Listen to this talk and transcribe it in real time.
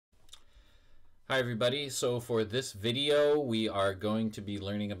Hi everybody, so for this video we are going to be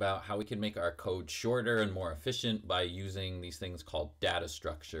learning about how we can make our code shorter and more efficient by using these things called data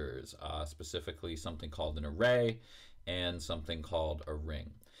structures, specifically something called an array and something called a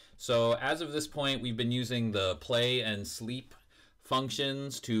ring. So as of this point we've been using the play and sleep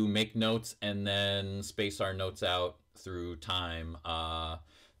functions to make notes and then space our notes out through time.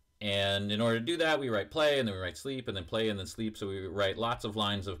 And in order to do that, we write play, and then we write sleep, and then play, and then sleep. So we write lots of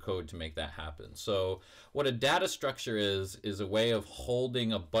lines of code to make that happen. So what a data structure is a way of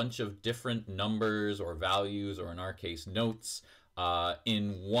holding a bunch of different numbers or values, or in our case, notes,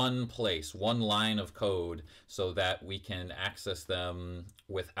 in one place, one line of code, so that we can access them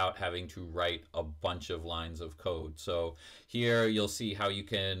without having to write a bunch of lines of code. So here you'll see how you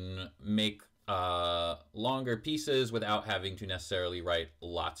can make longer pieces without having to necessarily write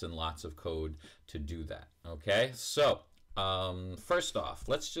lots and lots of code to do that. Okay, so first off,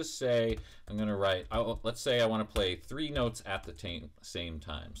 let's just say I'm going to write, let's say I want to play 3 notes at the same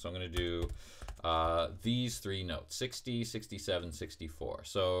time. So I'm going to do these 3 notes, 60, 67, 64.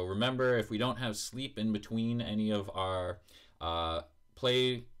 So remember, if we don't have sleep in between any of our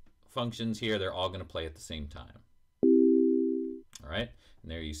play functions here, they're all going to play at the same time. All right,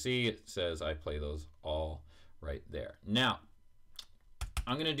 and there you see it says I play those all right there. Now,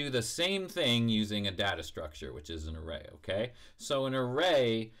 I'm going to do the same thing using a data structure, which is an array, okay? So an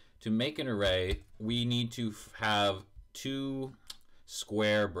array, to make an array, we need to have 2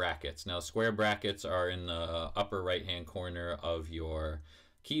 square brackets. Now, square brackets are in the upper right-hand corner of your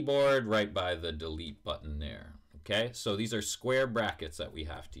keyboard, right by the delete button there. Okay, so these are square brackets that we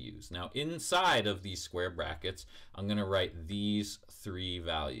have to use. Now inside of these square brackets, I'm going to write these 3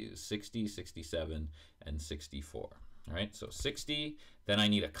 values, 60, 67, and 64. All right, so 60, then I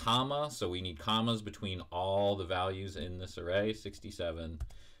need a comma, so we need commas between all the values in this array, 67,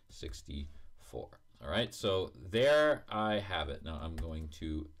 64. All right, so there I have it. Now I'm going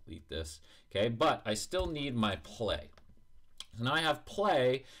to delete this, okay, but I still need my play. So now I have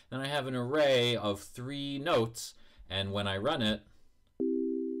play, then I have an array of 3 notes, and when I run it,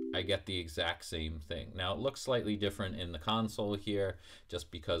 I get the exact same thing. Now it looks slightly different in the console here,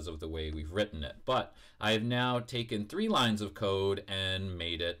 just because of the way we've written it. But I have now taken 3 lines of code and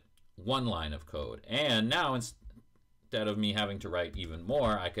made it 1 line of code. And now instead of me having to write even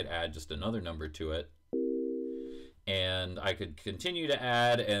more, I could add just another number to it. And I could continue to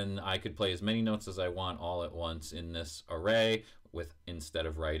add, and I could play as many notes as I want all at once in this array instead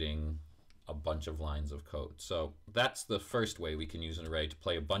of writing a bunch of lines of code. So that's the first way we can use an array, to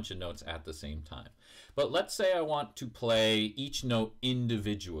play a bunch of notes at the same time. But let's say I want to play each note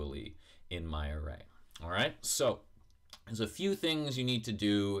individually in my array. All right, so there's a few things you need to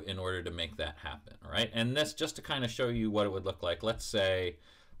do in order to make that happen. All right, and this just to kind of show you what it would look like. Let's say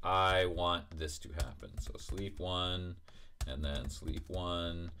I want this to happen. So sleep 1, and then sleep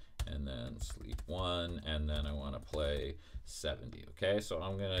 1, and then sleep 1, and then I want to play 70. Okay, so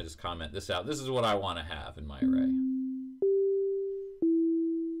I'm going to just comment this out. This is what I want to have in my array.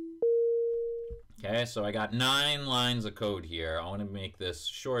 Okay, so I got 9 lines of code here. I want to make this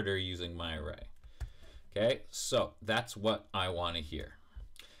shorter using my array. Okay, so that's what I want to hear.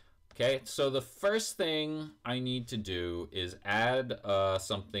 Okay, so the first thing I need to do is add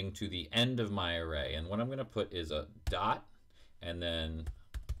something to the end of my array. And what I'm going to put is a dot and then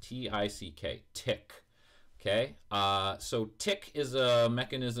T-I-C-K, tick. Okay, so tick is a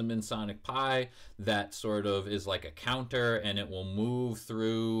mechanism in Sonic Pi that sort of is like a counter, and it will move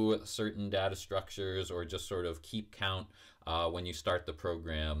through certain data structures or just sort of keep count when you start the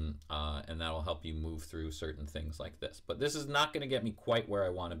program, and that will help you move through certain things like this. But this is not going to get me quite where I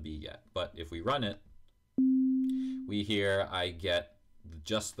want to be yet. But if we run it, I get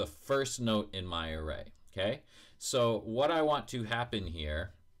just the first note in my array. Okay, so what I want to happen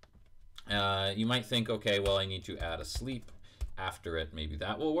here, you might think, okay, well, I need to add a sleep after it. Maybe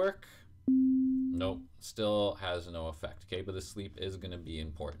that will work. Nope, still has no effect. Okay, but the sleep is going to be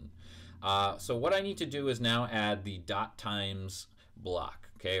important. So what I need to do is now add the dot times block,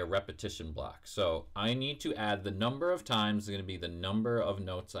 okay, a repetition block. So I need to add the number of times, is going to be the number of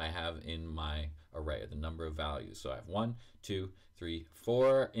notes I have in my array, the number of values. So I have 1, 2, 3,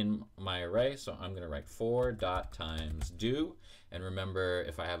 4 in my array. So I'm going to write 4 dot times do. And remember,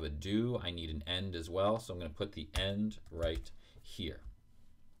 if I have a do, I need an end as well. So I'm going to put the end right here.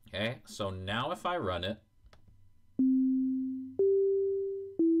 Okay, so now if I run it,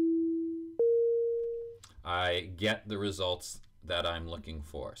 I get the results that I'm looking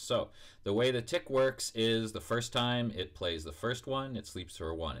for. So the way the tick works is the first time it plays the first one, it sleeps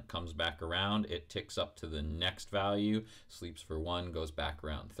for 1. It comes back around, it ticks up to the next value, sleeps for 1, goes back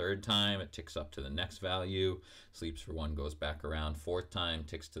around. Third time, it ticks up to the next value, sleeps for 1, goes back around. Fourth time,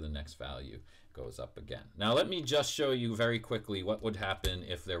 ticks to the next value, goes up again. Now let me just show you very quickly what would happen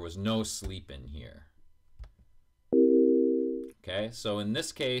if there was no sleep in here. Okay, so in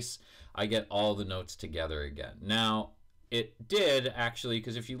this case, I get all the notes together again. Now, it did actually,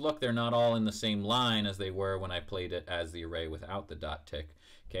 because if you look, they're not all in the same line as they were when I played it as the array without the dot tick.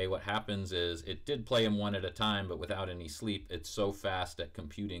 Okay, what happens is it did play them one at a time, but without any sleep, it's so fast at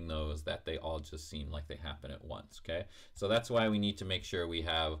computing those that they all just seem like they happen at once. Okay, so that's why we need to make sure we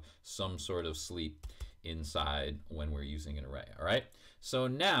have some sort of sleep inside when we're using an array. All right, so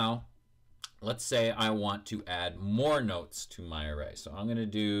now let's say I want to add more notes to my array. So I'm going to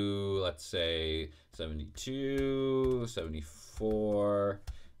do, let's say, 72, 74,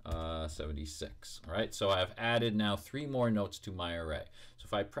 76. All right, so I've added now 3 more notes to my array. So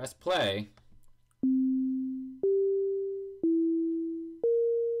if I press play,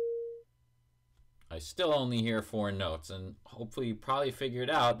 I still only hear 4 notes, and hopefully you probably figured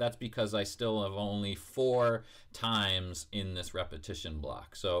out that's because I still have only 4 times in this repetition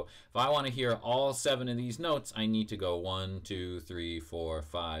block. So if I want to hear all 7 of these notes, I need to go 1, 2, 3, 4,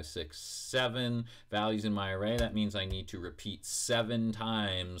 5, 6, 7 values in my array. That means I need to repeat 7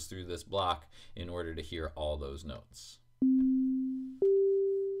 times through this block in order to hear all those notes.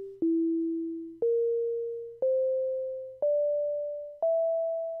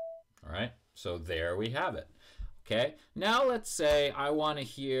 All right. So there we have it. Okay, now let's say I want to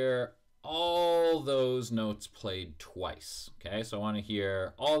hear all those notes played twice. Okay, so I want to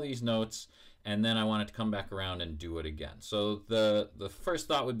hear all these notes, and then I want it to come back around and do it again. So the first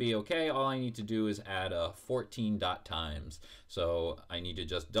thought would be, okay, all I need to do is add 14 dot times. So I need to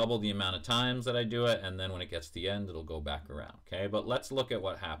just double the amount of times that I do it, and then when it gets to the end, it'll go back around. Okay, but let's look at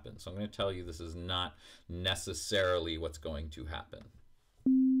what happens. So I'm going to tell you this is not necessarily what's going to happen.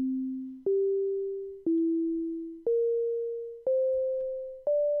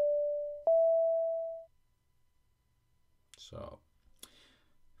 So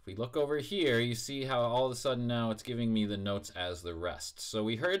if we look over here, you see how all of a sudden now it's giving me the notes as the rest. So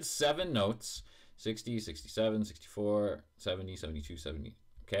we heard 7 notes, 60, 67, 64, 70, 72, 70.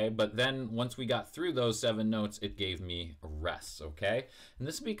 Okay, but then once we got through those 7 notes, it gave me rests. Okay, and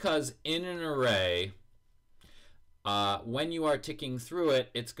this is because in an array, when you are ticking through it,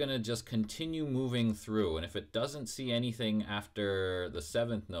 it's going to just continue moving through. And if it doesn't see anything after the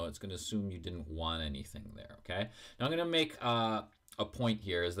 7th note, it's going to assume you didn't want anything there. Okay. Now I'm going to make a point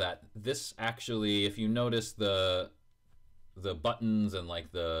here is that this actually, if you notice the buttons and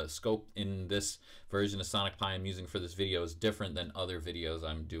like the scope in this version of Sonic Pi I'm using for this video is different than other videos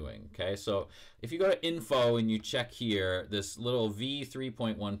I'm doing. Okay, so if you go to info and you check here, this little V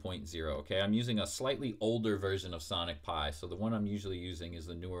 3.1.0, okay, I'm using a slightly older version of Sonic Pi. So the one I'm usually using is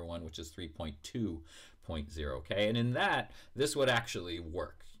the newer one, which is 3.2.0, okay, and in that, this would actually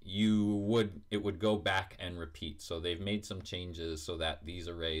work. It would go back and repeat. So they've made some changes so that these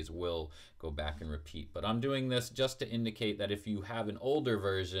arrays will go back and repeat. But I'm doing this just to indicate that if you have an older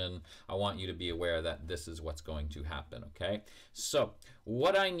version, I want you to be aware that this is what's going to happen, okay? So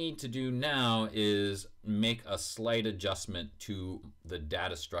what I need to do now is make a slight adjustment to the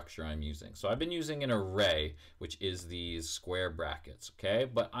data structure I'm using. So I've been using an array, which is these square brackets, okay?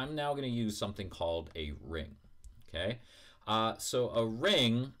 But I'm now going to use something called a ring, okay? So a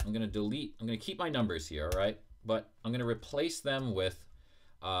ring, I'm going to keep my numbers here, all right? But I'm going to replace them with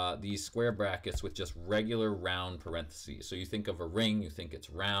these square brackets with just regular round parentheses. So you think of a ring, you think it's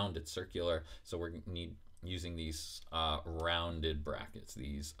round, it's circular. So we're using these rounded brackets,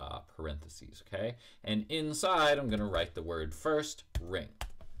 these parentheses, okay? And inside, I'm going to write the word first, ring.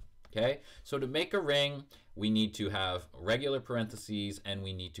 Okay, so to make a ring, we need to have regular parentheses and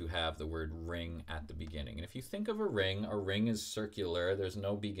we need to have the word ring at the beginning. And if you think of a ring is circular. There's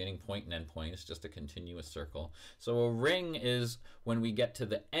no beginning point and end point. It's just a continuous circle. So a ring is when we get to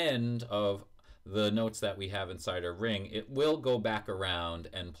the end of the notes that we have inside a ring, it will go back around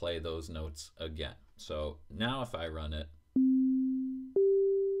and play those notes again. So now if I run it,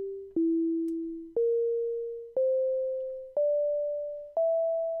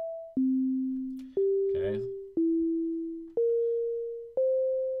 okay.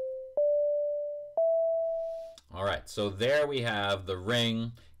 All right, so there we have the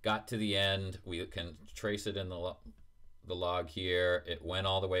ring, got to the end. We can trace it in the log here. It went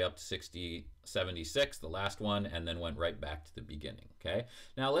all the way up to 76, the last one, and then went right back to the beginning, okay?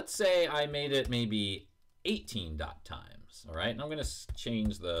 Now let's say I made it maybe 18 dot times. All right, and I'm going to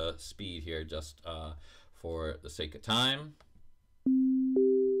change the speed here just for the sake of time.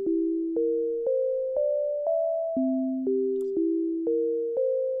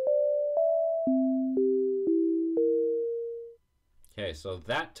 Okay, so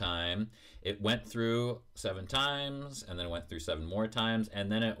that time it went through 7 times, and then it went through 7 more times,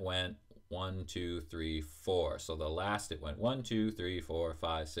 and then it went 1, 2, 3, 4. So the last it went 1, 2, 3, 4,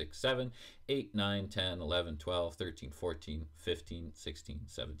 5, 6, 7, 8, 9, 10, 11, 12, 13, 14, 15, 16,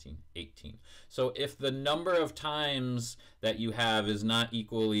 17, 18. So if the number of times that you have is not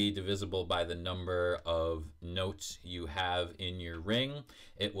equally divisible by the number of notes you have in your ring,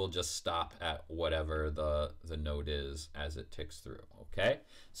 it will just stop at whatever the note is as it ticks through. Okay,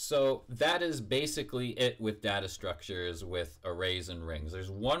 so that is basically it with data structures with arrays and rings. There's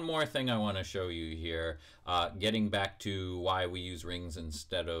one more thing I want to show you here, getting back to why we use rings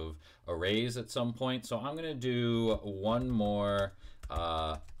instead of arrays at some point. So I'm going to do one more.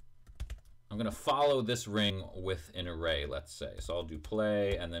 I'm going to follow this ring with an array, let's say. So I'll do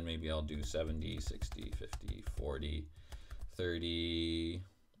play, and then maybe I'll do 70, 60, 50, 40, 30.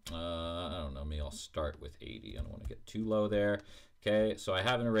 I don't know, maybe I'll start with 80. I don't want to get too low there. Okay, so I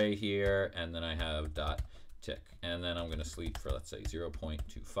have an array here, and then I have dot tick, and then I'm going to sleep for, let's say,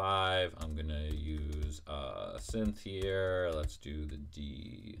 0.25. I'm going to use synth here. Let's do the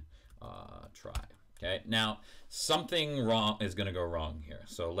D try. Okay, now something wrong is going to go wrong here,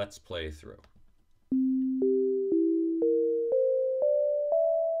 so let's play through.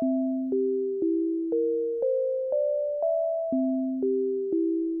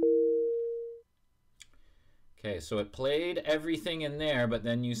 Okay, so it played everything in there, but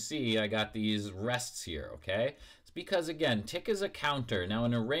then you see I got these rests here, okay? It's because, again, tick is a counter. Now,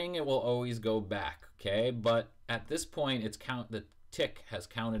 in a ring, it will always go back, okay? But at this point, the tick has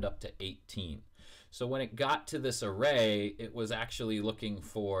counted up to 18. So when it got to this array, it was actually looking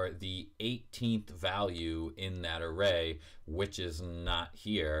for the 18th value in that array, which is not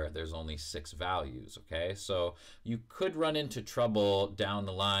here. There's only 6 values, okay? So you could run into trouble down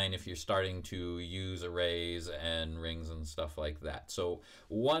the line if you're starting to use arrays and rings and stuff like that. So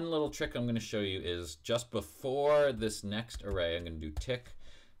one little trick I'm going to show you is just before this next array, I'm going to do tick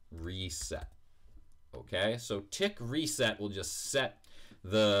reset, okay? So tick reset will just set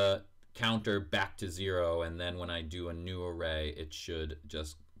the counter back to 0, and then when I do a new array, it should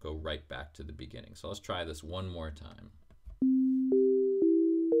just go right back to the beginning. So let's try this one more time.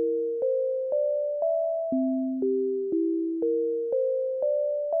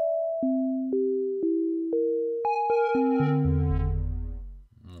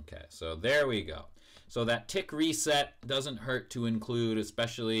 Okay, so there we go. So that tick reset doesn't hurt to include,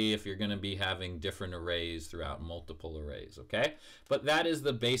 especially if you're going to be having different arrays throughout multiple arrays, okay? But that is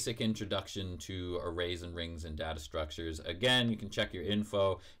the basic introduction to arrays and rings and data structures. Again, you can check your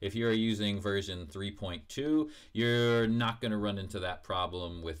info. If you're using version 3.2, you're not going to run into that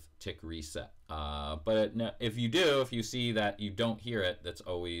problem with tick reset. But if you do, if you see that you don't hear it, that's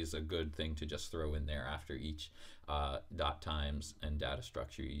always a good thing to just throw in there after each dot times and data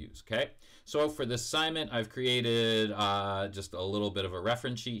structure you use, okay? So for this assignment, I've created just a little bit of a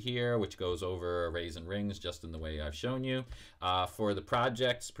reference sheet here, which goes over arrays and rings just in the way I've shown you. For the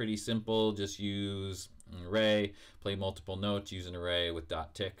projects, pretty simple. Just use an array, play multiple notes, use an array with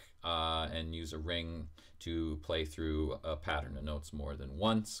dot tick, and use a ring to play through a pattern of notes more than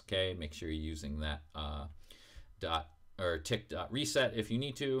once, okay? Make sure you're using that tick.reset if you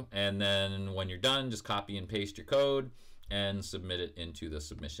need to, and then when you're done, just copy and paste your code and submit it into the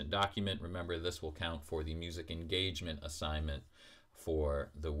submission document. Remember, this will count for the music engagement assignment for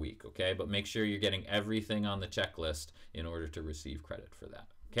the week, okay? But make sure you're getting everything on the checklist in order to receive credit for that,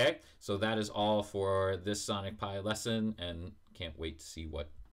 okay? So that is all for this Sonic Pi lesson, and can't wait to see what